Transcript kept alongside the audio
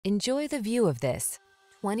Enjoy the view of this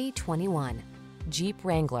 2021 Jeep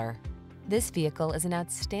Wrangler. This vehicle is an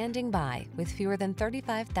outstanding buy with fewer than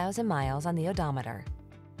 35,000 miles on the odometer.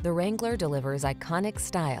 The Wrangler delivers iconic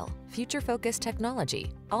style, future-focused technology,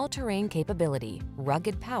 all-terrain capability,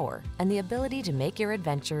 rugged power, and the ability to make your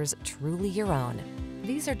adventures truly your own.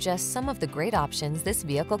 These are just some of the great options this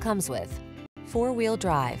vehicle comes with: four-wheel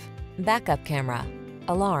drive, backup camera,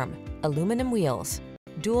 alarm, aluminum wheels,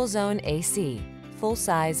 dual-zone AC,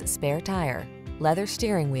 full-size spare tire, leather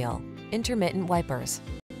steering wheel, intermittent wipers,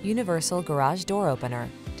 universal garage door opener,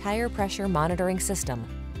 tire pressure monitoring system.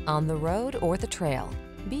 On the road or the trail,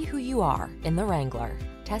 be who you are in the Wrangler.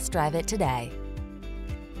 Test drive it today.